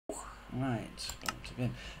Right, back to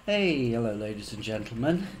game. Hey, hello ladies and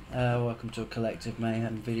gentlemen. Welcome to a Collective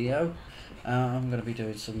Mayhem video. I'm going to be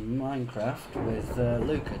doing some Minecraft with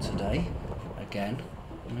Luca today. Again.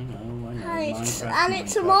 I know, Minecraft. And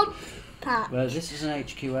it's a mod pack. Well, this is an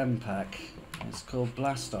HQM pack. It's called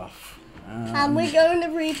Blast Off. And we're going to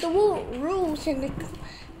read the rules in the...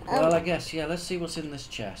 well, I guess, yeah, let's see what's in this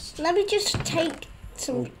chest. Let me just take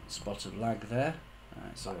some... Oh, spot of lag there.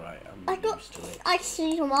 It's alright, I'm used to it. I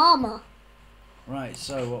see some armour. Right,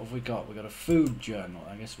 so what have we got? We've got a food journal.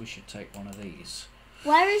 I guess we should take one of these.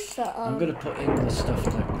 Where is the... I'm going to put in the stuff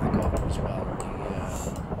that I got as well.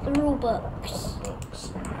 The rule books.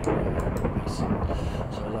 Books. So I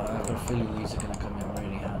have a feeling these are going to come in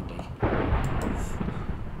really handy.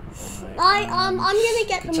 Right, I'm going to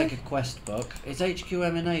get them... Take a quest book. Is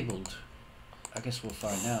HQM enabled? I guess we'll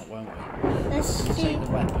find out, won't we? Let's see. Take the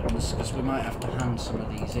weapons, because we might have to hand some of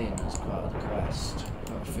these in as part of the quest. I've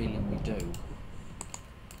got a feeling we do.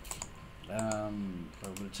 But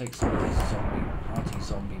we're going to take some of this hearty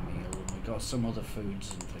zombie meal, and we've got some other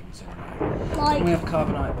foods and things in there. Like, and we have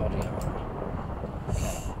carbonite body armor.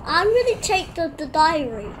 Okay. I'm going to take the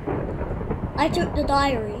diary. I took the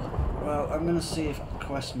diary. Well, I'm going to see if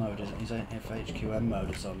quest mode if HQM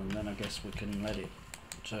mode is on, and then I guess we can let it.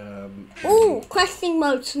 Oh, questing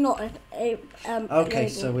mode's not okay,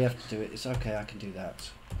 enabled. so we have to do it. It's okay, I can do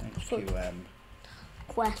that. HQM.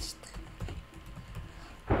 Quest.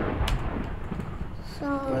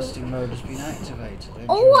 So... Questing mode has been activated.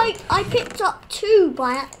 Oh, I picked up 2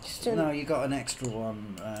 by accident. No, you got an extra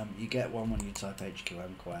one. You get one when you type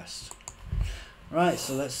HQM quest. Right,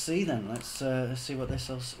 so let's see then. Let's see what this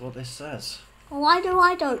says. Why do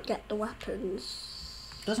I don't get the weapons?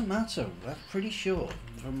 Doesn't matter. I'm pretty sure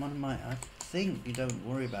from one of my. I think you don't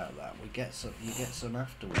worry about that. We get some. You get some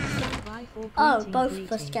afterwards. Oh, both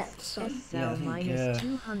of us get some. Yeah, I think,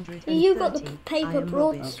 you got the paper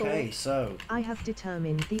broadsword. Okay, so I have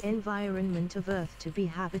determined the environment of Earth to be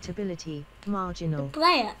habitability marginal.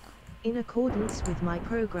 Play it. In accordance with my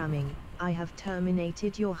programming, I have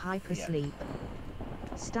terminated your hypersleep. Yeah.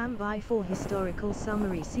 Stand by for historical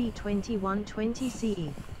summary C2120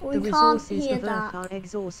 CE. We The can't resources hear of that. Earth are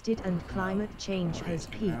exhausted and climate change has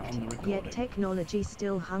peaked, yet technology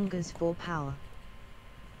still hungers for power.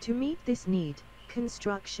 To meet this need,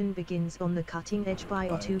 construction begins on the cutting-edge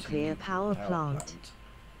bionuclear power plant.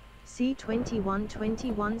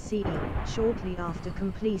 C2121 CE. Shortly after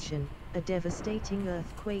completion, a devastating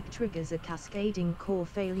earthquake triggers a cascading core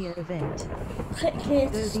failure event. Click here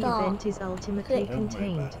Though to the start. event is ultimately Don't worry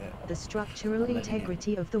contained, about it. the structural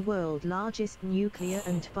integrity of the world's largest nuclear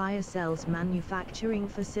and biocells manufacturing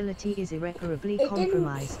facility is irreparably It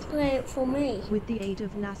compromised. didn't play it for me. With the aid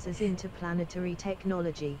of NASA's interplanetary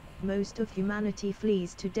technology, most of humanity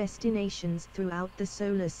flees to destinations throughout the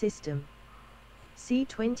solar system.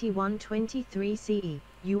 C2123 CE.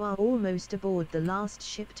 You are almost aboard the last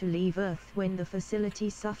ship to leave Earth when the facility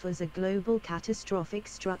suffers a global catastrophic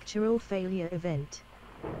structural failure event.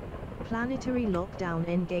 Planetary lockdown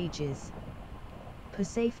engages. Per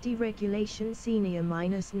safety regulation senior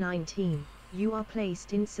 -19, you are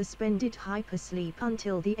placed in suspended hypersleep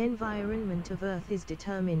until the environment of Earth is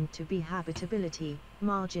determined to be habitability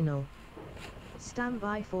marginal. Stand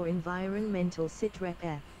by for environmental sitrep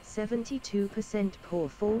F. 72% poor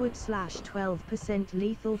 /12%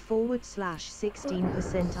 lethal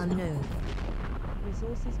 /16% unknown.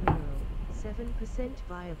 Resources mineral 7%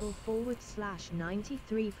 viable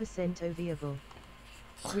 /93% oviable.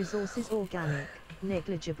 Resources organic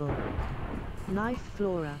negligible. Life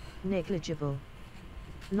flora negligible.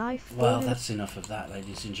 Life well, fauna. that's enough of that,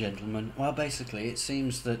 ladies and gentlemen. Well, basically, it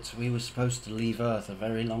seems that we were supposed to leave Earth a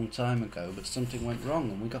very long time ago, but something went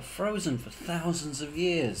wrong and we got frozen for thousands of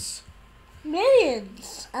years.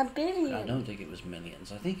 Millions and billions. I don't think it was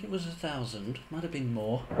millions. I think it was 1,000. Might have been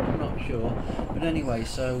more. I'm not sure. But anyway,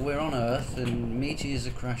 so we're on Earth and meteors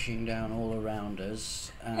are crashing down all around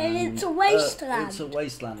us. And it's a wasteland. It's a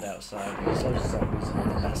wasteland outside. There's loads of zombies and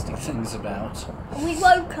other nasty things about. We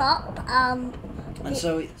woke up And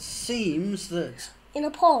so it seems that in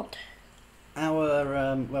a pod.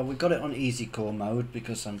 our, well, we got it on easy core mode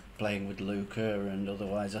because I'm playing with Luca, and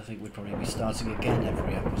otherwise I think we'd probably be starting again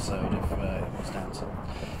every episode if it was down to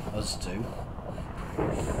us two.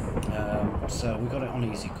 So we got it on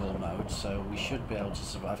easy core mode, so we should be able to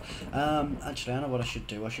survive. Actually, I know what I should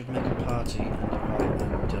do. I should make a party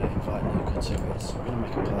and invite Luca to it. So we're going to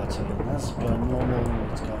make a party, and as per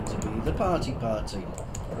normal, it's going to be the party.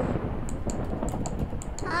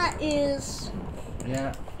 That is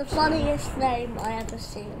Yeah. the funniest name I ever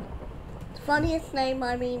seen. The funniest name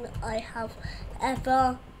I have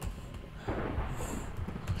ever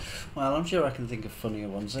Well, I'm sure I can think of funnier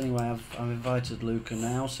ones. Anyway, I've invited Luca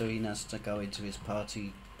now, so he has to go into his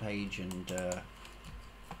party page and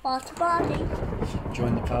Party.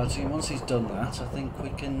 join the party. And once he's done that, I think we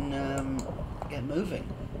can get moving.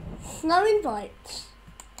 No invites.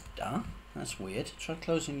 Ah, that's weird. Try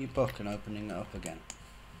closing your book and opening it up again.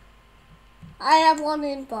 I have one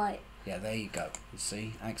invite. Yeah, there you go. You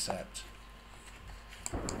see? Accept.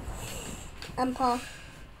 And pass.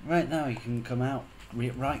 Right, now you can come out.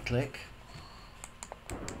 Right click.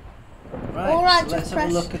 Right, Or I so let's just have a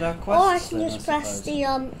press- look at our Or I quests can then, just press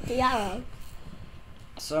suppose. the arrow.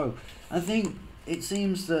 So, I think it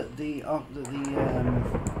seems that the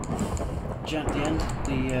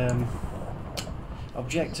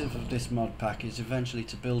objective of this mod pack is eventually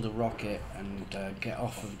to build a rocket and get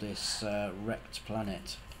off of this wrecked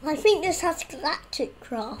planet. I think this has galactic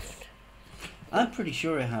craft. I'm pretty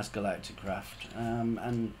sure it has Galactic Craft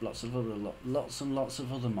and lots and lots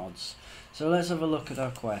of other mods. So let's have a look at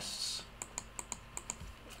our quests.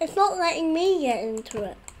 It's not letting me get into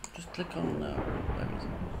it. Just click on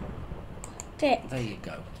Tick. there you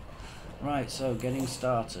go. Right, so getting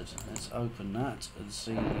started. Let's open that and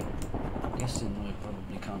see. I'm guessing we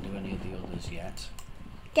probably can't do any of the others yet.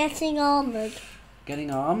 Getting armoured.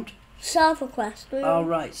 Getting armed. Server quest. Oh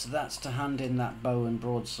right, so that's to hand in that bow and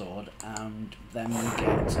broadsword, and then we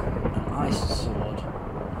get an ice sword,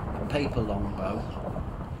 a paper longbow,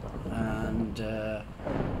 and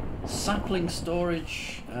sapling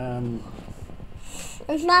storage.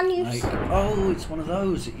 There's manual. Oh, it's one of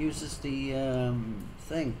those. It uses the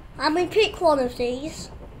thing. And we pick one of these.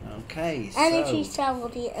 Okay, so. Energy cell or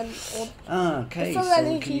the Okay, full so we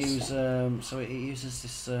energy can use. So it uses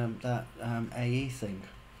this that AE thing,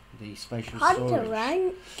 the spatial Hunter storage.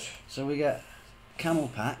 rank. So we get camel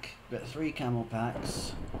pack. We get 3 camel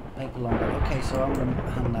packs. Paper longbow. Okay, so I'm going to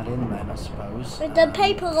hand that in then, I suppose. With the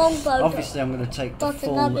paper longbow. Obviously, I'm going to take the doesn't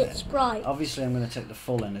full. have its sprite. Obviously, I'm going to take the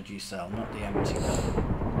full energy cell, not the empty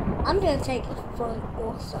one. I'm gonna take the full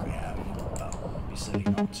also. Yeah, well, it'd be silly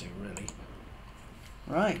not to, really.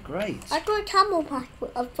 Right, great. I got a camel pack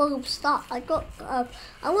full of stuff. I'm gonna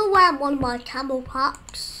wear one of my camel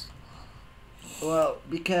packs. Well,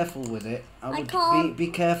 be careful with it. I would can't- be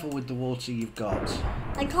careful with the water you've got.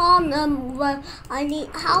 I can't well,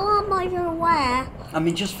 how am I gonna wear? I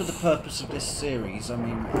mean, just for the purpose of this series, I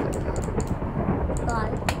mean,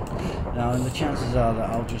 Right. now, and the chances are that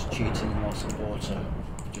I'll just cheat in lots of water,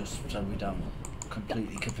 just so we don't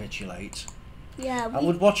completely capitulate. Yeah, I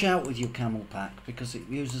would watch out with your camel pack, because it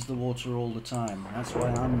uses the water all the time. That's why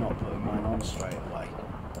I'm not putting mine on straight away.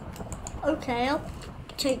 okay, I'll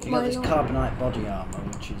take You got mine this off. carbonite body armor,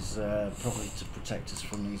 which is probably to protect us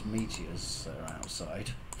from these meteors that are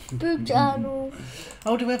outside. Boot journal.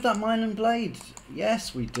 Oh, do we have that mine and blade?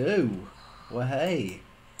 Yes, we do. Well, hey.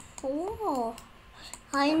 Oh,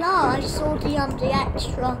 I know. I saw the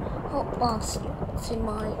extra hot baskets in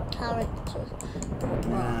my character.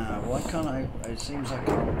 Nah, why can't I? It seems I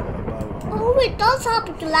can't put a bow on. Oh, it does have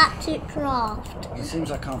a galactic craft. It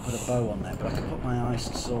seems I can't put a bow on there, but I can put my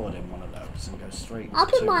iced sword in one of those and go straight. I'll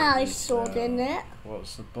put to my it ice with, sword in it.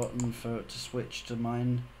 What's the button for to switch to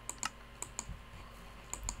mine?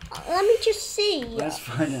 Let me just see. Let's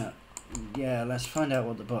find out. Yeah, let's find out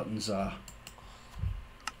what the buttons are.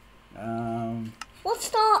 What's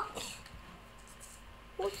that?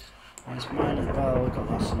 It's mine and well, we've got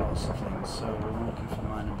lots and lots of things, so we're looking for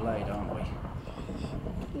mine and blade, aren't we?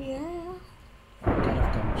 Yeah. Again,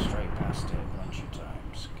 I've gone straight past it a bunch of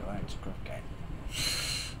times. Galactic again.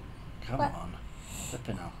 Come What? on.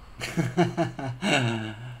 Flipping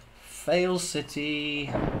out. Fail City.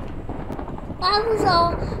 That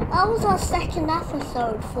was our second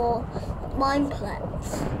episode for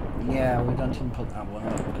Mineplex. Yeah, we don't even put that one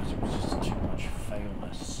up because it was just too much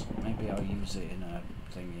failness. Maybe I'll use it in a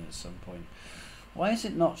thingy at some point. Why is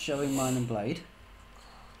it not showing mine and blade?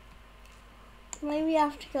 Maybe I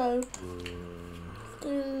have to go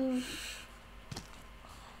to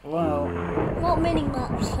Well, not mini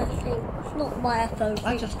maps. I think it's not my FOV.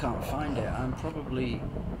 I just can't find it. I'm probably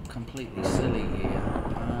completely silly here.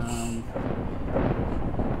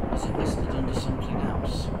 Is it listed under something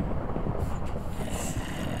else?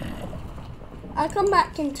 I'll come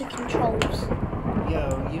back into controls.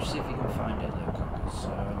 Yeah, you see if you can find it, Luca. 'Cause,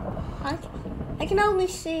 I can only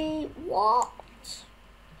see what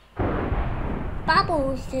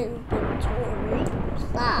Babble's inventory. What's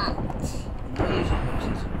that? How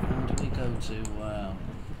do we go to?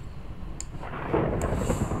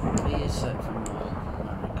 B is set for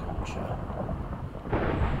mariculture.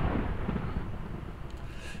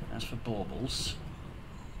 As for baubles,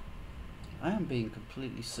 I am being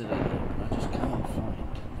completely silly here, but I just cannot find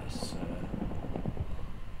this.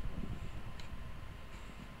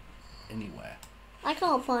 I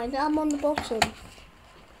can't find it. I'm on the bottom.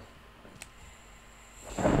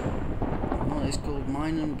 Well, it's called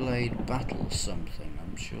Mine and Blade Battle something,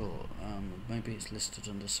 I'm sure. Maybe it's listed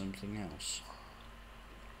under something else.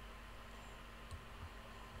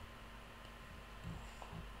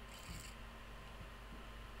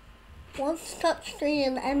 Once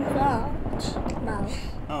touchscreen and that. No.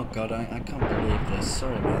 Oh god, I can't believe this.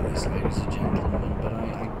 Sorry about this, ladies and gentlemen, but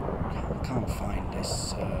I can't find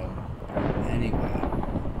this anywhere.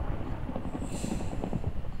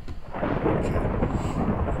 Okay.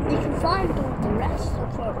 You can find all the rest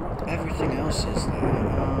of them. Everything else is there.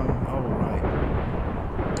 Oh right.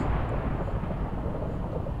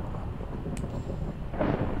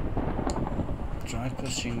 Try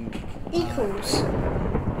pushing. Equals.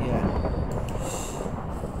 Yeah.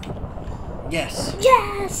 Yes.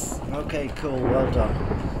 Yes! Okay, cool. Well done.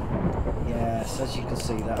 Yes, as you can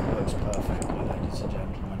see, that works perfectly, ladies and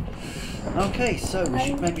gentlemen. Okay, so we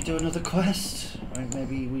should maybe do another quest. Right?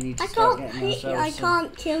 Maybe we need to start getting ourselves. I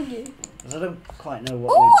can't kill you. Because I don't quite know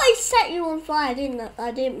what. Oh, I set you on fire, didn't I?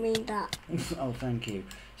 I didn't mean that. Oh, thank you.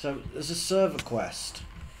 So there's a server quest.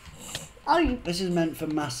 Oh, you. This is meant for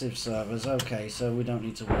massive servers. Okay, so we don't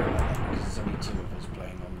need to worry about that because there's only 2 of us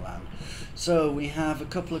playing on LAN. So we have a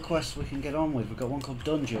couple of quests we can get on with. We've got one called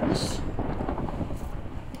Dungeons.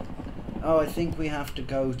 Oh, I think we have to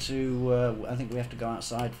go to. I think we have to go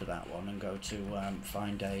outside for that one and go to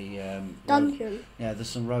find a Dungeon. Yeah, there's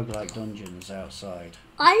some roguelike dungeons outside.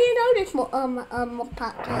 I didn't know this mod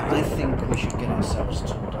pack. I think we should get ourselves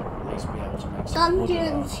tooled up, at least be able to make some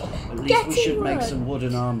Dungeons. wooden armor. At least we Getting should make wood. some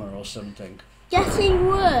wooden armor or something. Getting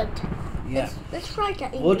wood. Yeah. Let's try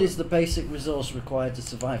getting Wood is the basic resource required to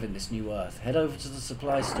survive in this new Earth. Head over to the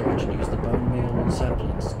supply storage and use the bone meal and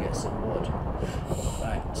saplings to get some wood.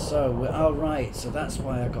 Right, so, oh right, so that's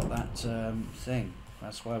why I got that thing.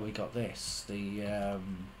 That's why we got this, the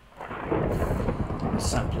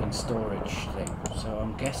sapling storage thing. So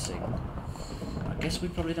I'm guessing, I guess we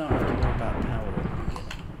probably don't have to worry about power at the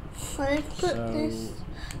beginning. Let's put So, this.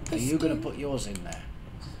 are you going to put yours in there?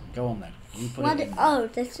 Go on then. You put it in. Oh,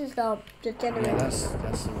 this is the generator. Yeah, that's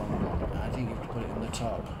the wrong one. I think you have to put it in the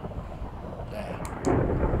top. There.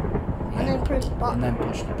 And then push the button. And then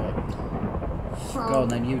push the button. Oh. Go on,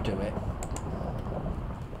 then you do it.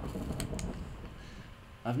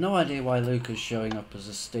 I've no idea why Luca's showing up as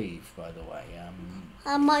a Steve, by the way.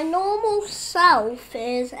 And my normal self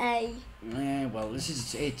is a. Yeah, well, this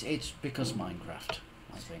is it's because Minecraft,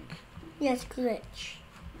 I think. Yes, glitch.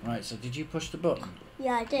 Right, so did you push the button?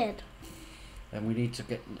 Yeah, I did. Then we need to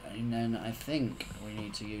get, and then I think we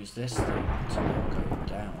need to use this thing to go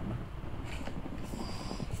down.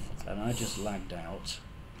 And I just lagged out.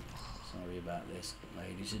 Sorry about this,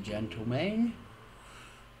 ladies and gentlemen.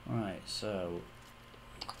 Right, so.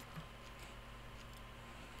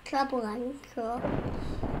 Trouble anchor.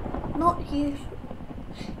 Not you.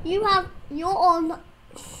 You're on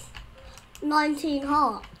 19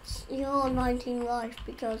 hearts. You're on 19 life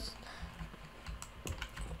because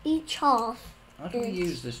each half. How do we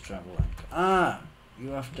use this travel anchor? Ah! You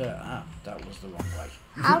have to. Ah, that was the wrong way.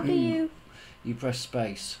 How do you? You press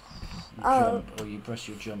space. You jump, or you press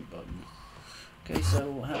your jump button. Okay,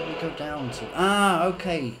 so how do we go down to? Ah,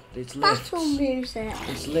 okay. It's lifts. Battle music.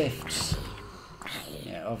 It's lifts.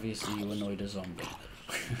 Yeah, obviously you annoyed a zombie.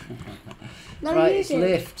 No right, music.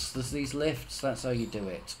 it's lifts. There's these lifts. That's how you do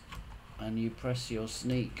it. And you press your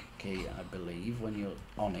sneak key, I believe, when you're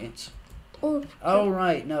on it. Oh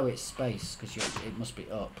right, no, it's space because it must be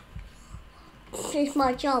up. It's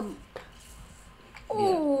my jump.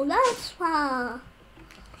 Oh, yeah. That's far.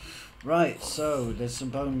 Right, so there's some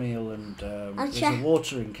bone meal and there's a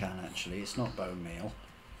watering can actually. It's not bone meal.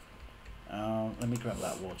 Let me grab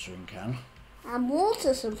that watering can. And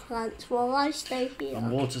water some plants while I stay here. And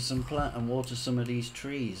water some of these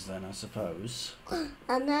trees then, I suppose.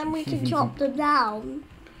 And then we can chop them down.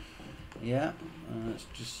 Yeah, it's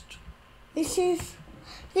just. This was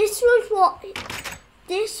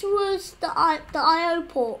the IO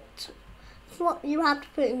port. It's what you have to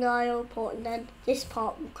put in the IO port, and then this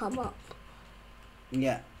part will come up.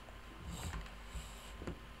 Yeah.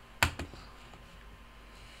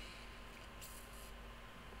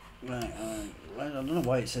 Right, I don't know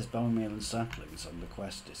why it says bone meal and saplings on the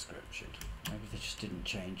quest description. Maybe they just didn't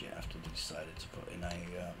change it after they decided to put in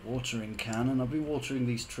a watering can, and I've been watering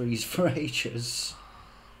these trees for ages.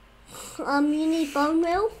 You need bone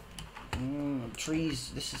meal?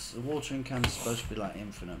 Trees, the watering can is supposed to be like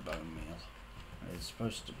infinite bone meal. It's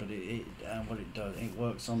supposed to, but what it does, it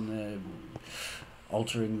works on the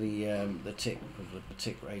altering the tick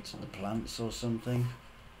rate of the plants or something.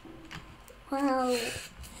 Well,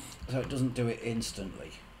 So it doesn't do it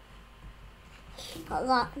instantly.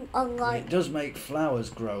 Unlike It does make flowers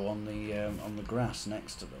grow on the grass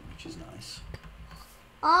next to them, which is nice.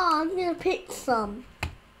 I'm gonna pick some.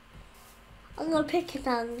 I'm gonna pick a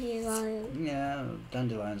dandelion. Yeah,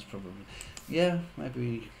 dandelions probably. Yeah,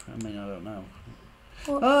 maybe. I mean, I don't know.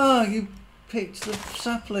 What? Ah, you picked the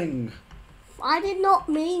sapling. I did not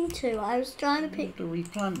mean to. I was trying to You pick. have to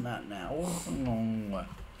replant that now. Oh.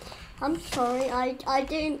 I'm sorry. I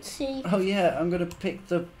didn't see. Oh yeah, I'm gonna pick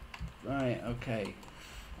the. Right, okay.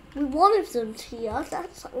 One of them's here.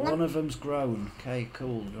 That's. One of them's grown. Okay,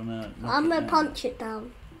 cool. Do you wanna knock I'm it gonna down? punch it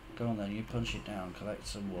down. Go on then, you punch it down, collect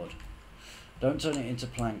some wood. Don't turn it into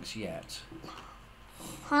planks yet.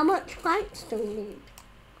 How much planks do we need?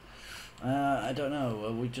 I don't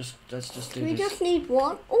know. Let's just do We this. just need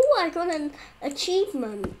one. Oh, I got an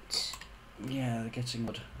achievement. Yeah, they're getting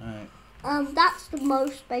wood. Alright. That's the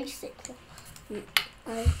most basic one,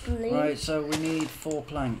 I believe. Right, so we need 4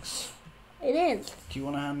 planks. It is. Do you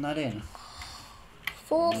want to hand that in?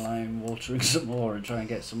 4. While I'm watering some more and try and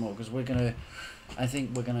get some more, because I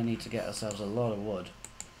think we're gonna need to get ourselves a lot of wood.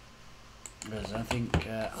 Because I think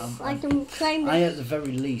I can claim I this. at the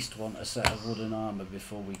very least want a set of wooden armour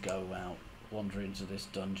before we go out wander into this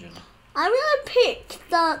dungeon. I'm gonna pick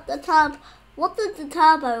the tab. What does the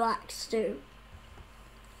turbo axe do?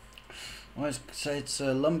 Well, it's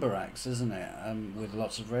a lumber axe, isn't it? With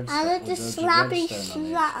lots of redstone. And it's a slabby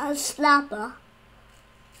slabber.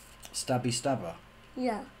 Stabby stabber.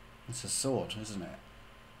 Yeah. It's a sword, isn't it?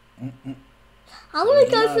 I'm gonna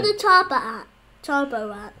go No. for the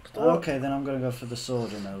turbo axe. Okay, then I'm gonna go for the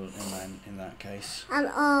sword in that case. And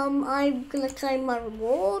I'm gonna claim my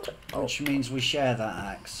reward. Which means we share that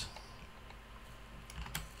axe.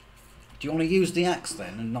 Do you want to use the axe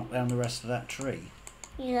then and knock down the rest of that tree?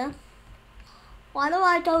 Yeah. Why do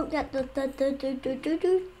I don't get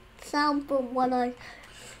the sound from when I?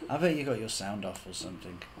 I bet you got your sound off or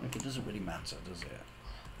something. Like, it doesn't really matter, does it?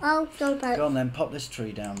 Oh, don't Go pay. on then, pop this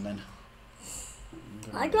tree down then.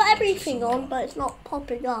 I got everything on, but it's not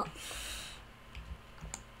popping up.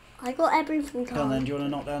 I got everything Go on then, on. do you want to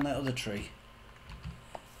knock down that other tree?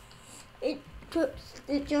 It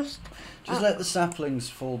just. Just let the saplings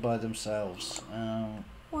fall by themselves.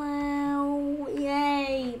 Wow!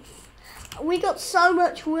 Yay! We got so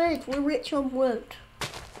much wood. We're rich on wood.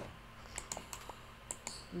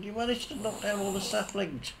 You managed to knock down all the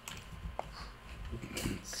saplings. How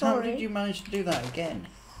Sorry. did you manage to do that again?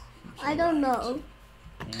 It's I don't alright. know.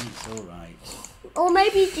 Yeah, it's alright. Or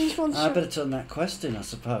maybe these ones. I better turn that quest in, I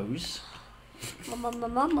suppose.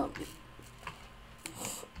 Mama.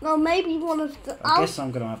 No, maybe one of the. I guess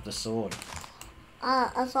I'm going to have the sword.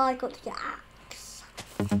 As I got the axe.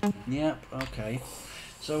 Yep, okay.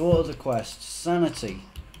 So what are the quests? Sanity.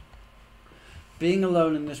 Being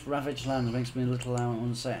alone in this ravaged land makes me a little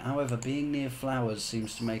unsafe. However, being near flowers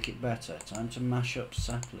seems to make it better. Time to mash up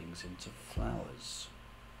saplings into flowers.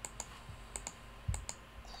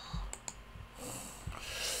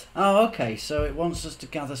 Oh, okay, so it wants us to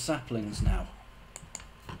gather saplings now.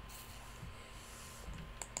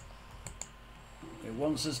 It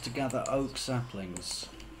wants us to gather oak saplings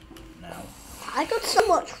now. I got so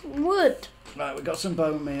much wood. Right, we've got some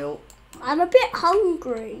bone meal. I'm a bit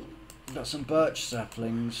hungry. We've got some birch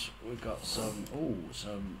saplings. We've got some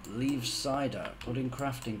leaf cider. Put in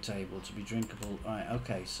crafting table to be drinkable. Right,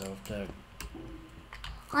 okay, so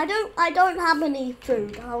I don't have any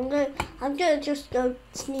food. I'm gonna just go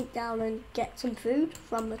sneak down and get some food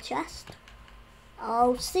from the chest.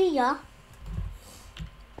 I'll see ya.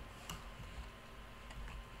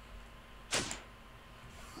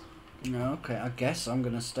 no, okay. I guess I'm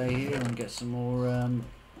gonna stay here and get some more.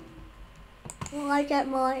 Will I get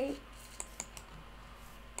my?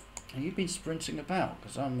 Have you been sprinting about?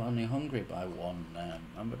 Because I'm only hungry by one.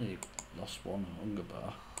 I've only lost one hunger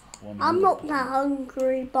bar. I'm hunger not point. that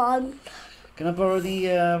hungry, but I'm. Can I borrow the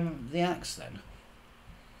axe then?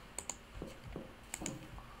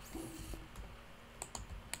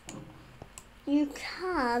 You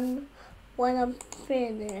can when I'm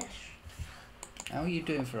finished. How are you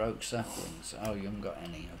doing for oak saplings? Oh, you haven't got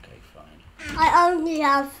any. Okay, fine. I only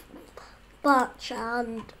have birch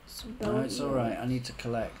and some No, bone it's meal. alright. I need to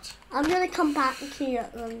collect. I'm gonna come back here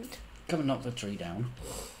and. Come and knock the tree down.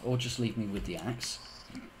 Or just leave me with the axe.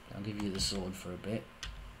 I'll give you the sword for a bit.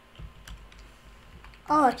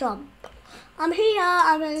 Oh, jump! I'm here.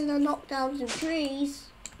 I'm gonna knock down some trees.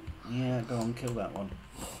 Yeah, go on, kill that one.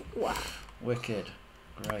 Wow. Wicked.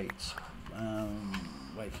 Great.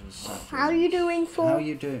 Wait for the saplings. How are you doing for? How are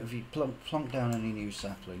you doing? Have you plonk down any new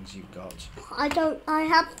saplings you've got? I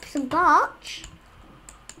have some birch.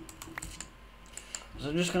 So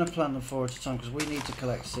I'm just going to plant them 4 at a time because we need to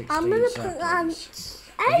collect 16 I'm gonna saplings.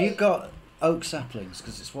 plant. Have you got oak saplings?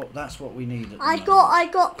 Because that's what we need. At the moment. I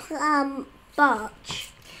got birch.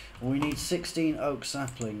 We need 16 oak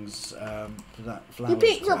saplings for that flower. You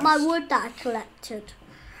picked up my wood that I collected.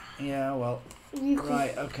 Yeah, well. You can,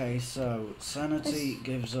 Right. Okay. So sanity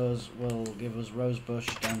will give us rosebush,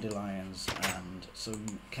 dandelions, and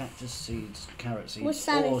some cactus seeds, carrot seeds,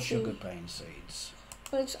 or sugarcane seeds.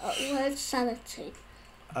 Where's sanity?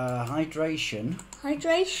 Hydration.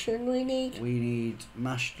 Hydration. We need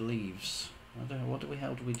mashed leaves. I don't know. What the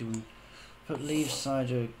hell do we do? Put leaf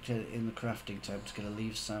cider in the crafting tab to get a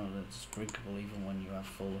leaf salad that's drinkable even when you have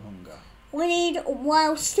full hunger. We need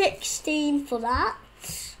 16 for that.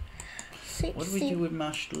 16. What do we do with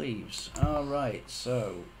mashed leaves? Oh, right.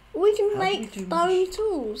 So we can make bone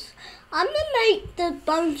tools. I'm gonna make the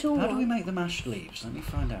bone tool. How do we make the mashed leaves? Let me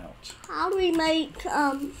find out. How do we make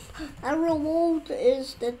a reward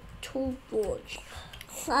is the tool forge,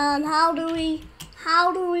 and how do we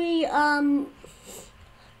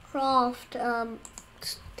craft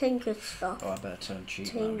tinker stuff? Oh, I better turn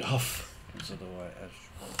cheat mode off because otherwise,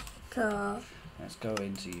 let's go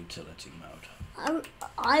into utility mode.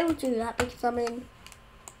 I will do that because I'm in.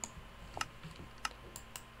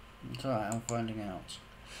 It's alright, I'm finding out.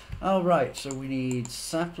 Oh, right, so we need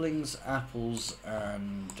saplings, apples,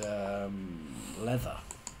 and leather.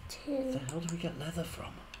 Tin. Where the hell do we get leather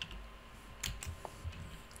from?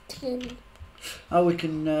 Tin. Oh, we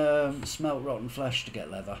can smelt rotten flesh to get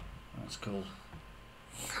leather. That's cool.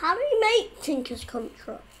 How do you make Tinker's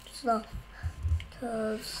contract stuff?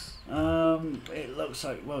 Because it looks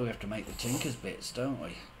like, well, we have to make the Tinker's bits, don't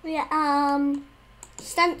we? yeah,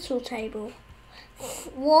 stencil table.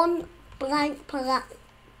 One blank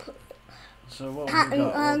So what have we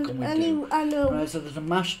got? What can we do? Right, so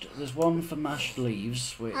there's one for mashed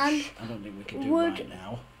leaves, which I don't think we can do right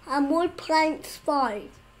now. And wood planks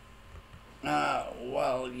 5.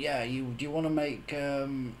 Well, yeah. Do you want to make?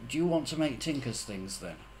 Do you want to make Tinker's things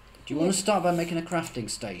then? Do you want to start by making a crafting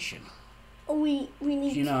station? We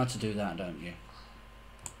need. You know how to do that, don't you?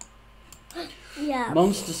 Yeah.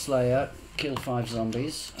 Monster Slayer, kill 5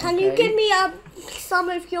 zombies. Can you give me some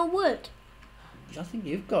of your wood? I think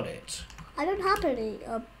you've got it. I don't have any.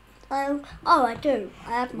 I do.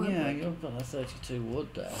 I have my Yeah, wood. you've got 32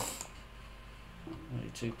 wood there.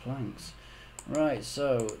 32 planks. Right,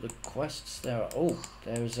 so the quests there are... Oh,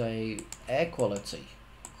 there's a air quality.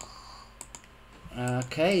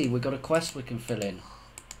 Okay, we've got a quest we can fill in.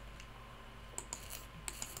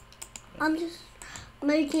 I'm just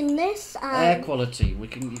making this Air quality. You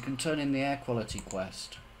can turn in the air quality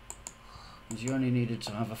quest. Because you only needed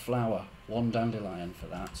to have a flower. 1 dandelion for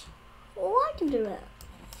that. Oh, I can do it.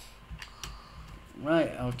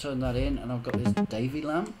 Right, I'll turn that in, and I've got this Davy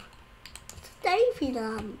lamp. Davy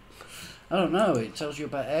lamp. I don't know, it tells you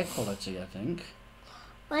about air quality, I think.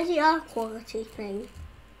 Where's the air quality thing?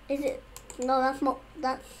 Is it? No, that's not.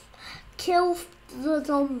 That's kill the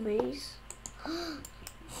zombies.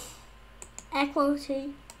 Air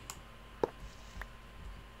quality.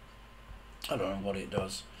 I don't know what it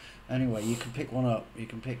does. Anyway, you can pick one up. You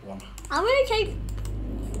can pick one. I'm gonna take.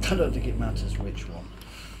 I don't think it matters which one.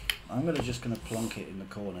 I'm just gonna plonk it in the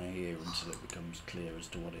corner here until it becomes clear as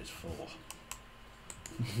to what it's for.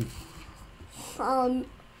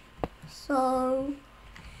 So.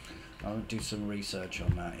 I'll do some research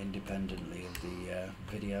on that independently of the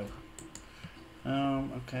video.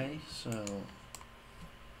 Okay, so.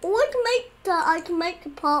 Well, I can make the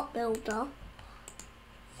part builder.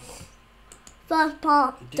 First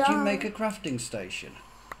part. Did you make a crafting station?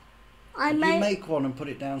 Did you make one and put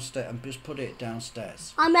it downstairs and just put it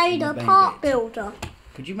downstairs? I made a part builder.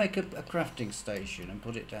 Could you make a crafting station and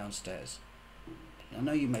put it downstairs? I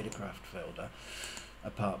know you made a craft builder, a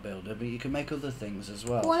part builder, but you can make other things as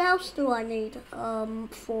well. What else do I need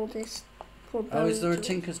for this? Oh, is there a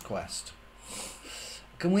Tinker's quest?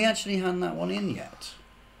 Can we actually hand that one in yet?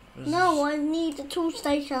 No, I need a tool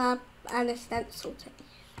station and a stencil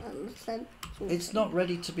station. It's not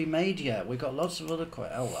ready to be made yet. We've got lots of other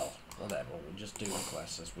quests. Oh well, whatever. We'll just do the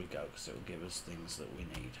quests as we go because it will give us things that we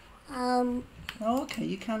need. Oh, okay,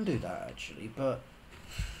 you can do that actually, but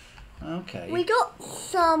okay. We got.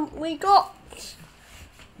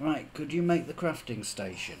 Right, could you make the crafting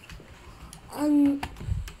station?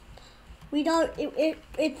 We don't.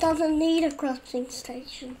 It doesn't need a crafting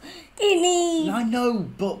station. It needs. I know,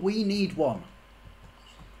 but we need one.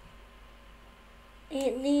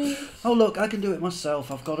 It needs. Oh look, I can do it myself.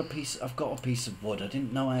 I've got a piece of wood. I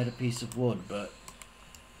didn't know I had a piece of wood, but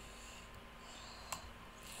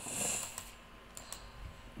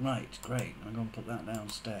right, great. I'm gonna put that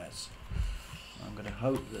downstairs. I'm going to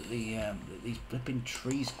hope that that these flipping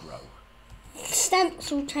trees grow.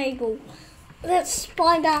 Stencil table. Let's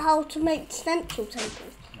find out how to make stencil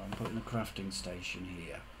table. I'm putting a crafting station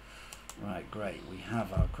here. Right, great. We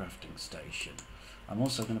have our crafting station. I'm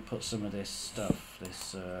also going to put some of this stuff,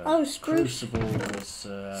 this crucible, this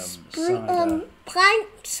cider.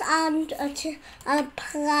 Planks and a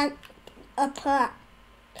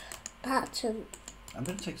pattern. I'm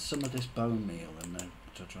going to take some of this bone meal and then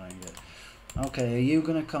to try and get. Okay, are you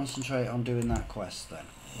going to concentrate on doing that quest then?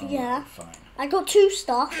 All Yeah. right, fine. I got 2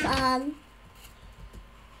 stuff and.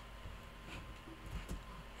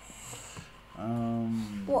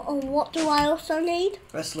 What do I also need?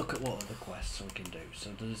 Let's look at what other quests we can do.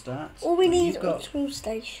 So there's that. All we need You've is a tool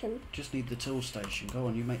station. Just need the tool station. Go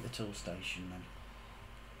on, you make the tool station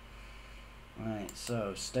then. Right,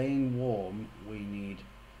 so staying warm, we need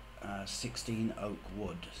 16 oak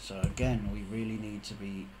wood. So again, we really need to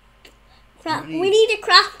be. We need a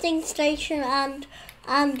crafting station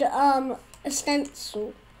and a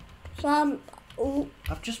stencil. So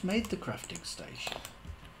I've just made the crafting station.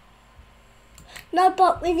 No,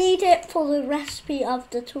 but we need it for the recipe of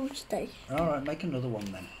the tool station. Alright, make another one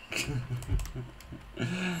then.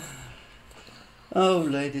 Oh,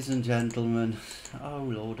 ladies and gentlemen. Oh,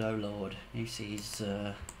 Lord. This is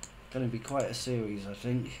going to be quite a series, I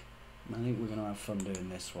think. I think we're going to have fun doing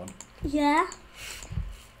this one. Yeah.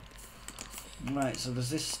 Right, so there's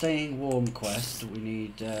this staying warm quest. We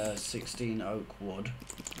need 16 oak wood.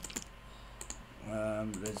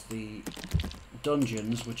 There's the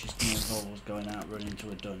dungeons, which is going to involve us going out running into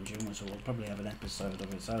a dungeon, so we'll probably have an episode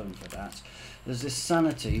of its own for that. There's this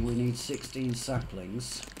sanity. We need 16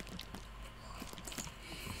 saplings.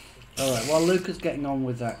 Alright, while Luca's getting on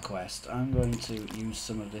with that quest, I'm going to use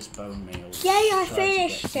some of this bone meal. Yay, I to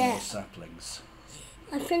finished get some more it. saplings.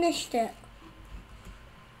 I finished it.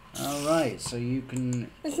 Alright, so you can.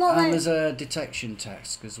 It's not and like. there's a detection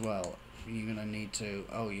task as well. You're going to need to.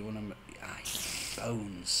 Oh, you want to.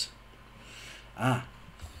 Bones.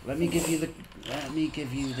 Let me give you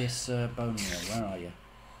this bone meal. Where are you?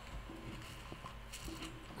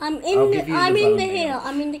 I'm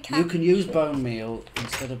in the camp. You can use bone meal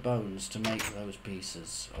instead of bones to make those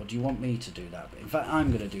pieces. Or do you want me to do that bit? In fact, I'm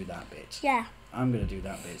going to do that bit. Yeah. I'm going to do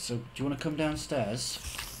that bit. So, do you want to come downstairs?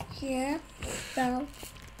 Yeah. So.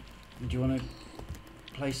 Do you want to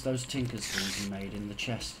place those tinker's things you made in the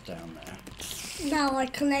chest down there? Now I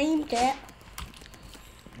claimed it.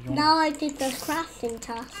 Now I did the crafting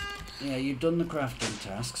task. Yeah, you've done the crafting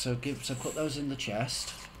task. So put those in the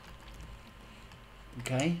chest.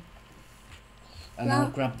 Okay. And I'll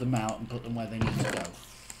grab them out and put them where they need to go.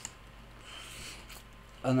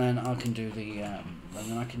 And then I can do the and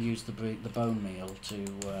then I can use the bone meal to.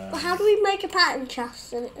 But how do we make a pattern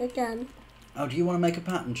chest again? Oh, do you want to make a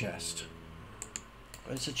pattern chest?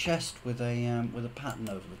 It's a chest with a pattern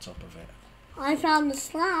over the top of it. I found the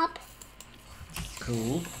slab.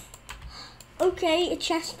 Cool. Okay, a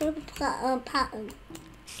chest with a pattern.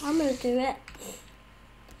 I'm gonna do it.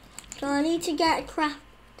 So I need to get a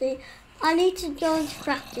crafting. I need to go into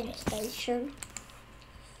crafting station.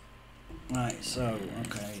 Right. So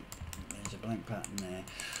okay, there's a blank pattern there.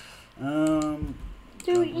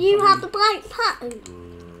 Do you have the blank pattern?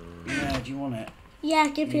 Yeah. Do you want it? Yeah,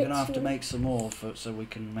 give it to me. You're gonna have to make some more so we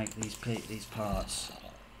can make these parts.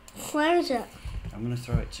 Where is it? I'm gonna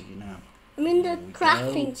throw it to you now. I'm in the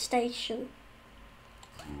crafting station.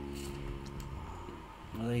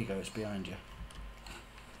 Well, there you go. It's behind you.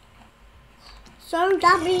 So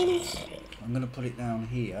that means. I'm gonna put it down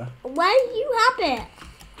here. Where do you have it?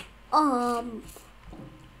 Oh,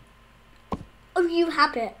 you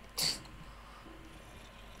have it.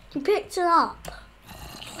 You picked it up.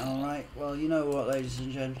 Alright, well, you know what, ladies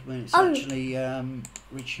and gentlemen, it's actually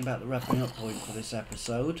reaching about the wrapping up point for this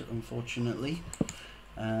episode, unfortunately.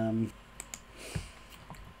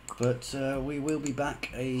 But we will be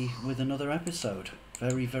back with another episode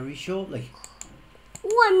very, very shortly.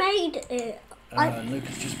 Oh, I made it.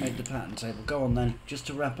 Lucas just made the pattern table. Go on then, just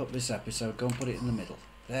to wrap up this episode, go and put it in the middle.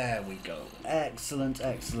 There we go. Excellent,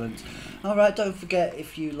 excellent. Alright, don't forget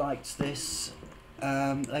if you liked this,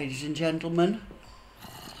 ladies and gentlemen.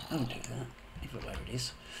 Don't do that. Leave it where it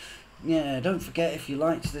is. Yeah, don't forget if you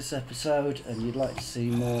liked this episode and you'd like to see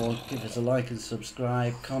more, give us a like and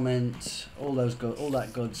subscribe, comment, all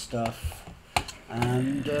that good stuff.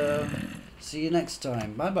 And see you next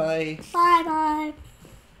time. Bye bye. Bye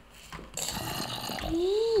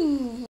bye.